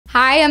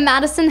Hi, I'm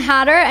Madison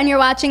Hatter, and you're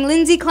watching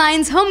Lindsay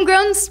Klein's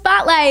Homegrown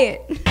Spotlight.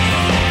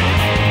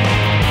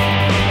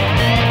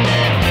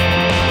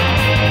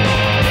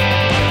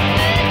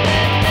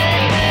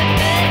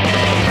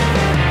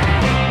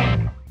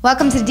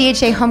 Welcome to the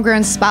DHA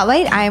Homegrown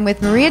Spotlight. I am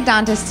with Maria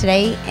Dontas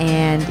today,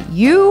 and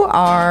you're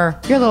a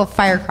little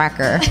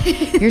firecracker.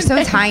 You're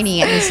so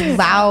tiny, and this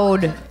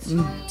loud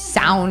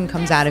sound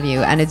comes out of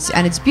you, and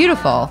it's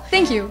beautiful.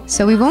 Thank you.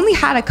 So we've only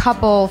had a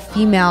couple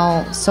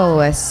female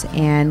soloists,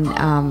 and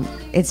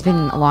it's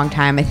been a long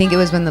time. I think it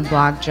was when the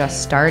blog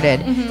just started.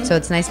 Mm-hmm. So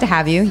it's nice to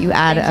have you. You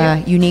add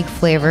a unique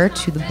flavor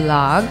to the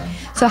blog.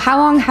 So how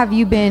long have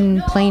you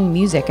been playing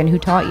music, and who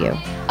taught you?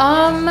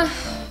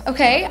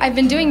 Okay, I've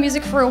been doing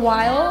music for a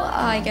while,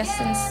 I guess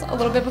since a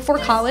little bit before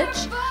college.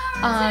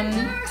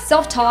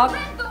 Self-taught.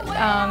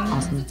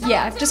 Awesome.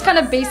 Yeah, just kind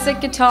of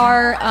basic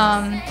guitar,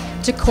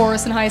 to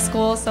chorus in high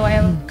school, so I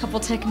have a couple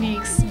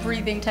techniques,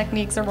 breathing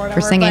techniques or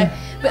whatever. For singing?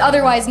 But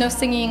otherwise, no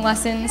singing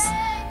lessons.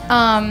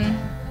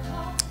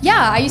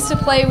 Yeah, I used to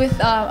play with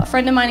a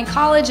friend of mine in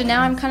college, and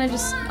now I'm kind of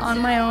just on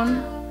my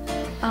own.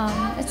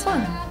 It's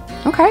fun.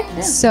 Okay.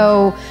 Yeah.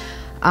 So...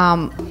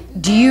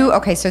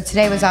 so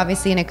today was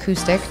obviously an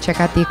acoustic. Check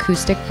out the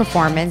acoustic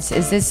performance.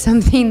 Is this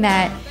something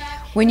that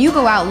when you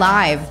go out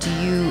live,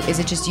 is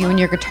it just you and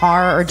your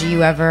guitar, or do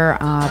you ever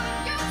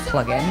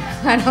plug in?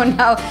 I don't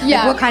know. Yeah.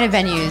 Like, what kind of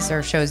venues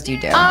or shows do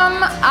you do?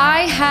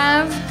 I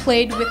have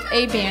played with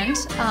a band.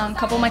 A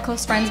couple of my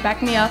close friends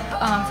backed me up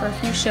for a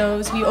few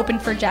shows. We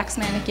opened for Jack's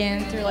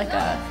Mannequin through like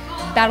a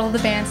Battle of the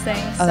Bands thing.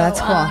 Oh,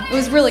 that's cool. It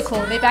was really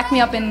cool. They backed me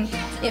up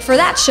for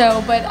that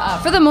show, but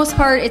for the most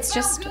part, it's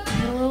just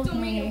little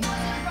me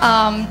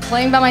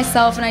playing by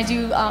myself, and I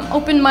do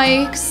open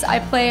mics. I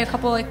play a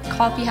couple like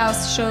coffee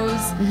house shows.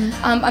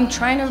 Mm-hmm. I'm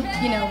trying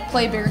to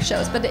play bigger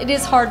shows, but it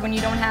is hard when you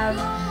don't have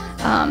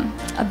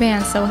a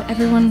band. So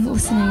everyone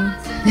listening,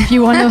 if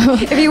you want to work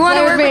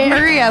with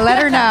Maria,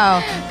 let her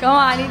know. Go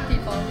on, I need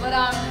people.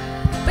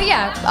 But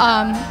yeah,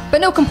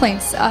 but no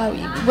complaints.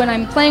 When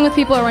I'm playing with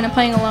people or when I'm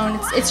playing alone,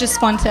 it's just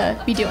fun to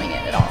be doing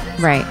it at all.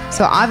 Right.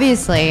 So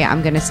obviously,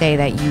 I'm going to say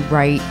that you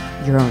write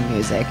your own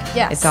music.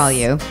 Yes. It's all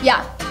you.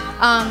 Yeah.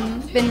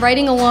 Been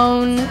writing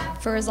alone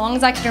for as long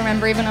as I can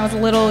remember. Even when I was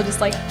little, just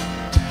like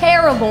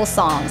terrible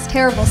songs.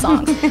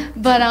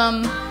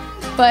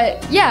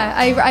 But yeah,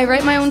 I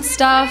write my own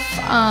stuff,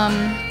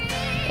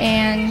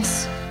 and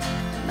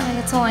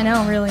that's all I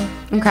know, really.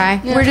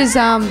 Okay. Yeah. Where does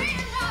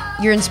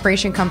your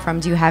inspiration come from?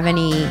 Do you have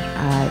any,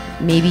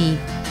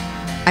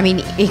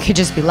 it could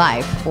just be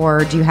live,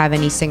 or do you have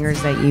any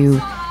singers that you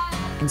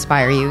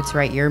inspire you to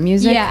write your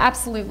music? Yeah,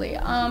 absolutely.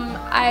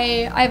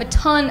 I have a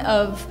ton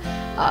of,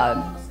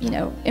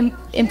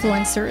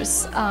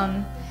 influencers.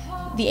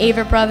 The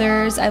Ava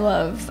brothers, I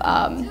love,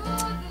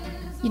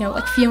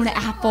 like Fiona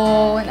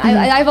Apple, and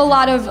I have a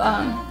lot of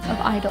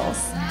idols.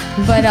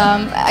 But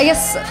I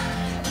guess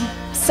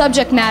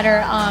subject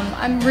matter,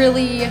 I'm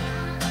really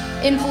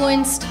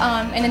influenced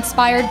and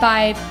inspired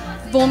by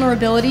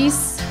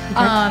vulnerabilities,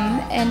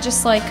 and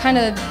just like kind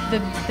of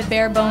the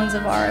bare bones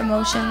of our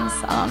emotions,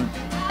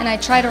 and I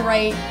try to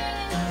write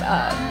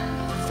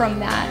from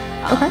that.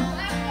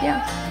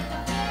 Yeah.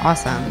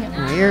 Awesome.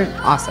 Yeah. No, you're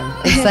awesome.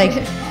 It's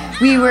like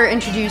we were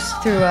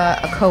introduced through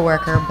a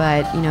coworker,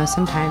 but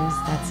sometimes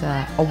that's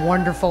a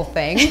wonderful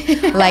thing,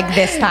 like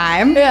this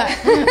time. Yeah.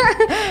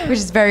 Which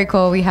is very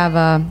cool. We have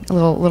a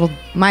little.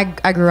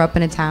 I grew up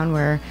in a town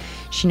where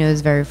Chino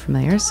is very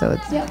familiar, so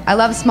I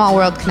love small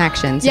world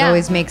connections. Yeah. It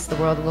always makes the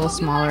world a little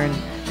smaller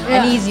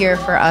and easier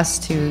for us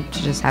to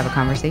just have a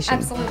conversation.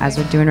 Absolutely. As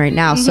we're doing right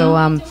now. Mm-hmm. So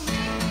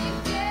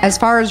as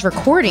far as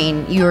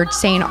recording, you were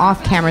saying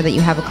off camera that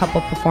you have a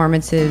couple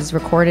performances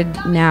recorded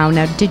now.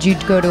 Now, did you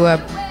go to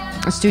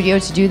a studio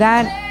to do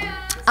that?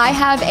 I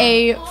have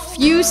a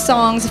few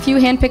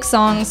handpicked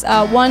songs.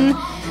 One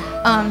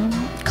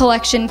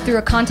collection through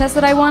a contest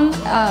that I won,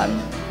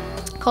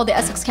 called the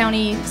Essex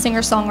County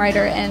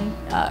Singer-Songwriter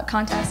and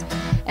Contest,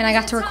 and I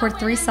got to record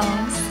 3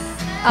 songs.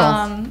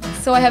 Cool.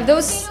 So I have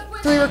those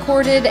 3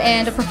 recorded,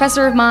 and a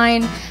professor of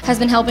mine has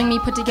been helping me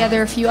put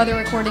together a few other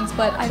recordings,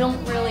 but I don't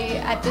really,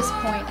 at this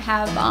point,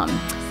 have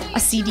a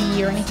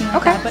CD or anything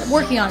like that, but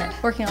working on it.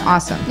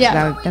 Awesome. Yeah.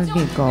 So that would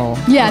be a goal.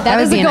 Yeah, that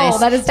is a goal.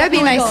 That would be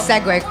a nice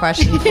segue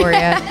question for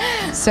you.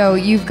 So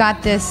you've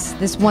got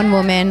this one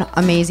woman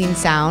amazing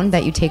sound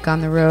that you take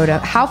on the road.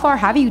 How far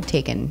have you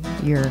taken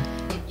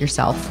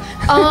yourself?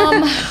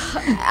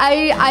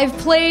 I've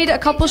played a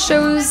couple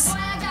shows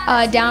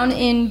down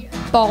in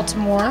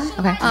Baltimore.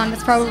 Okay.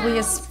 That's probably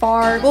as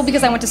far,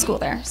 because I went to school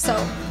there, so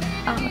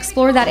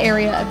explored that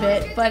area a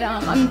bit. But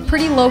I'm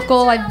pretty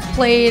local. I've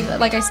played,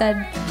 like I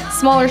said,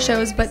 smaller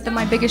shows, but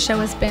my biggest show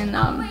has been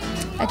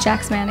at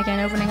Jack's Mannequin,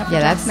 opening up for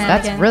Jack's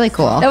Mannequin. That's really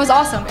cool. That was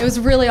awesome. It was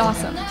really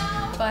awesome.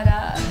 But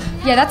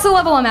that's the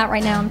level I'm at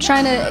right now. I'm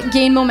trying to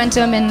gain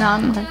momentum and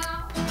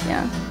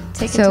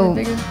take it to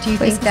bigger places. Do you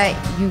think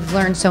that you've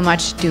learned so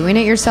much doing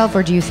it yourself,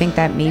 or do you think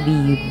that maybe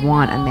you'd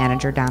want a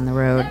manager down the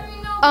road?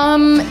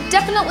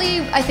 Definitely,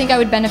 I think I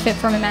would benefit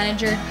from a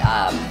manager,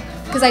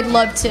 because I'd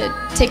love to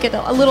take it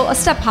a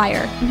step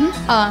higher.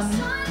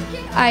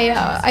 Mm-hmm.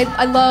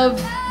 I love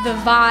the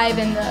vibe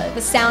and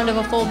the sound of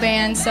a full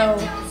band, so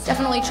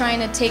definitely trying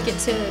to take it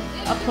to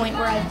a point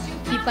where I'd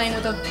be playing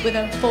with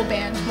a full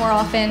band more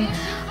often.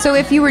 So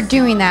if you were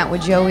doing that,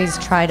 would you always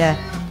try to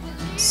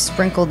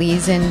sprinkle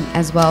these in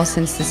as well,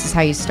 since this is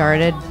how you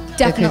started?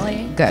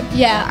 Definitely. Good.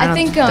 Yeah, I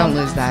think don't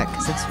lose that,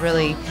 because it's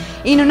really,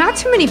 not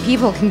too many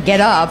people can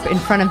get up in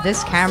front of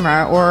this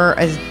camera or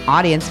an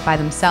audience by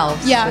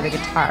themselves with a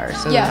guitar.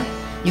 So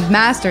you've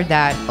mastered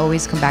that.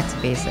 Always come back to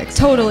basics.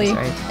 Totally.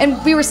 Right.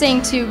 And we were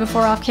saying too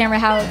before off camera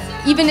how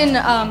even in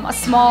a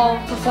small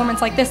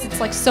performance like this, it's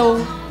like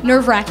so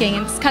nerve-wracking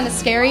and it's kind of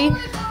scary.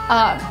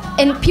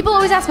 And people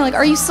always ask me, like,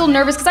 are you still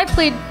nervous? Because I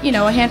played,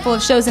 a handful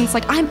of shows, and it's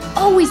like, I'm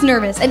always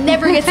nervous. It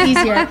never gets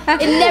easier.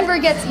 It never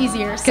gets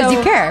easier. Because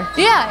you care.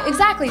 Yeah,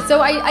 exactly.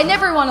 So I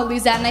never want to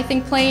lose that. And I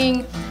think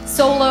playing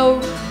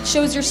solo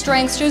shows your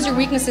strengths, shows your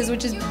weaknesses,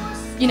 which is,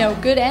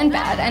 good and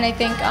bad. And I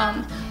think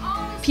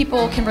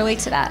people can relate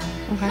to that.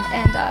 Okay.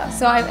 And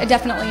so I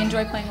definitely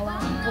enjoy playing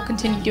alone. We'll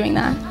continue doing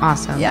that.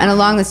 Awesome. Yeah. And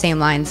along the same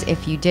lines,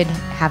 if you did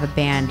have a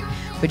band,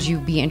 would you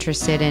be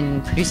interested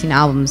in producing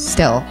albums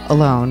still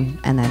alone,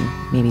 and then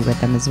maybe with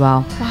them as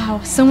well? Wow,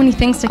 so many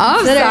things to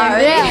consider. Oh,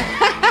 sorry. Yeah.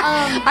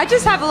 I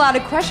just have a lot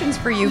of questions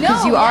for you,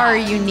 because you are a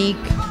unique.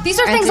 These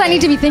are things I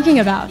need to be thinking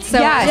about. So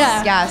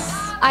yes.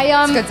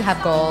 It's good to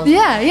have goals.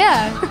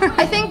 Yeah.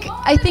 I think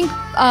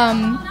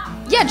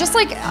just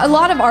like a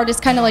lot of artists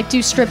kind of like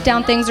do stripped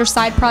down things or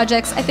side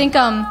projects. I think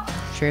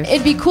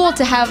it'd be cool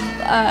to have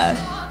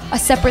a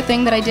separate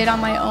thing that I did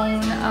on my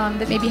own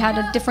that maybe had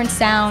a different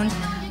sound.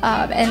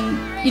 And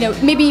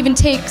maybe even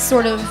take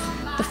sort of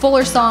the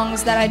fuller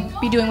songs that I'd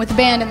be doing with the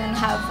band, and then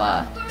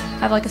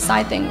have like a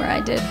side thing where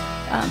I did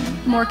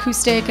more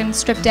acoustic and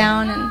stripped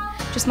down and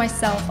just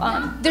myself.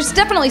 There's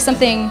definitely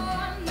something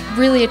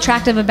really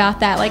attractive about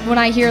that. Like when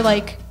I hear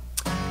like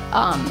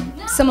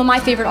some of my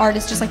favorite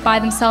artists just like by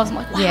themselves, I'm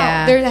like,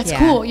 wow, that's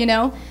cool,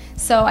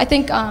 So I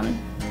think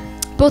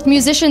both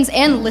musicians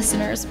and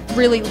listeners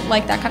really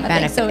like that kind of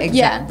thing. So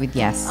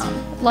yes.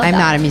 Love I'm that.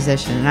 not a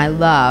musician, and I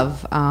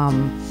love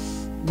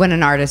when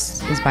an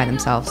artist is by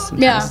themselves.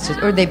 Sometimes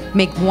or they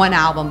make one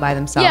album by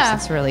themselves. Yeah.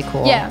 It's really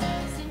cool. Yeah.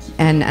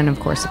 And of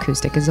course,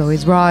 acoustic is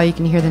always raw. You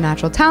can hear the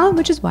natural talent,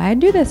 which is why I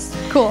do this.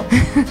 Cool.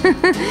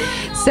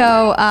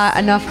 So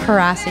enough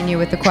harassing you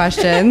with the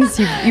questions.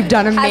 You've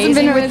done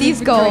amazing with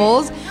these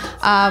goals.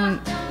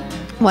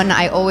 One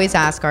I always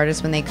ask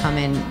artists when they come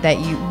in, that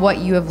what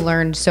you have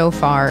learned so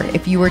far.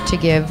 If you were to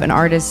give an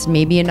artist,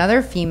 maybe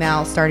another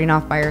female starting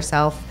off by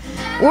herself,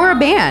 or a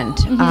band,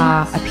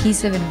 a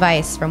piece of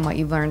advice from what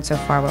you've learned so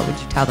far, what would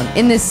you tell them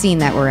in this scene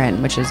that we're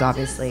in, which is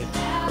obviously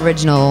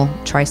original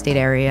tri-state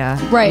area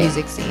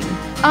music scene?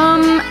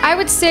 I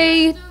would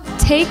say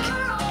take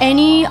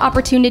any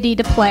opportunity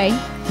to play,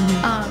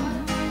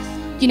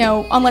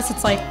 unless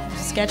it's like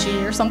sketchy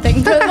or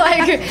something. But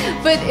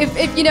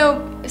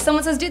if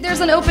someone says, dude,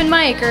 there's an open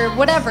mic or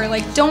whatever,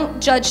 like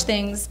don't judge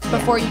things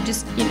before you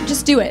just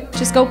do it.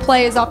 Just go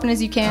play as often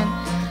as you can.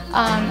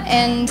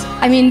 And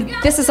I mean,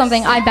 this is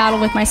something I battle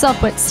with myself,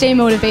 but stay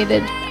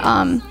motivated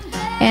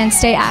and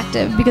stay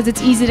active, because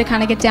it's easy to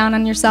kind of get down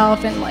on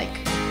yourself and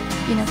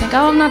think,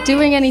 oh, I'm not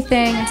doing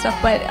anything and stuff.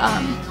 But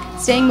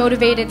staying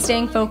motivated,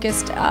 staying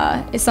focused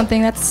is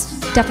something that's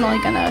definitely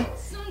gonna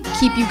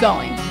keep you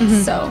going.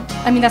 So,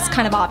 I mean, that's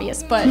kind of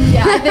obvious, but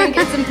I think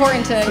it's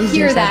important to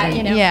hear that,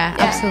 Yeah,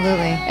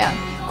 absolutely.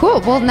 Yeah.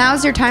 Cool. Well,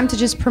 now's your time to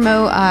just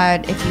promote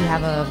if you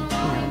have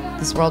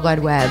this World Wide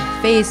Web,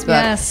 Facebook.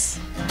 Yes.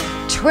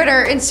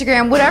 Twitter,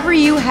 Instagram, whatever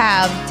you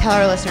have, tell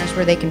our listeners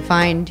where they can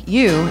find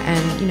you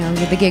and,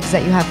 the gigs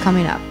that you have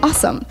coming up.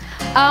 Awesome.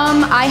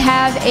 I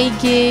have a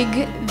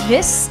gig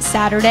this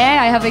Saturday.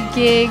 I have a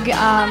gig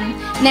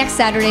next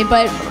Saturday,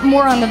 but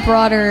more on the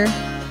broader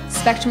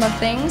spectrum of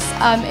things.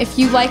 If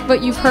you like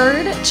what you've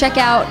heard, check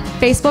out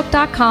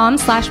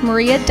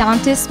facebook.com/Maria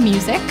Dontas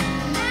Music,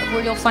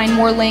 where you'll find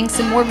more links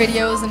and more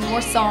videos and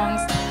more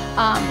songs.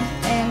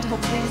 And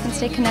hopefully we can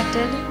stay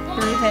connected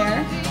through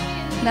there.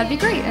 That'd be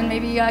great. And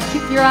maybe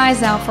keep your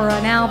eyes out for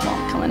an album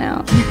coming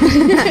out.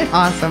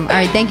 Awesome. All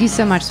right. Thank you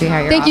so much,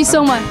 sweetheart. Thank you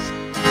so much.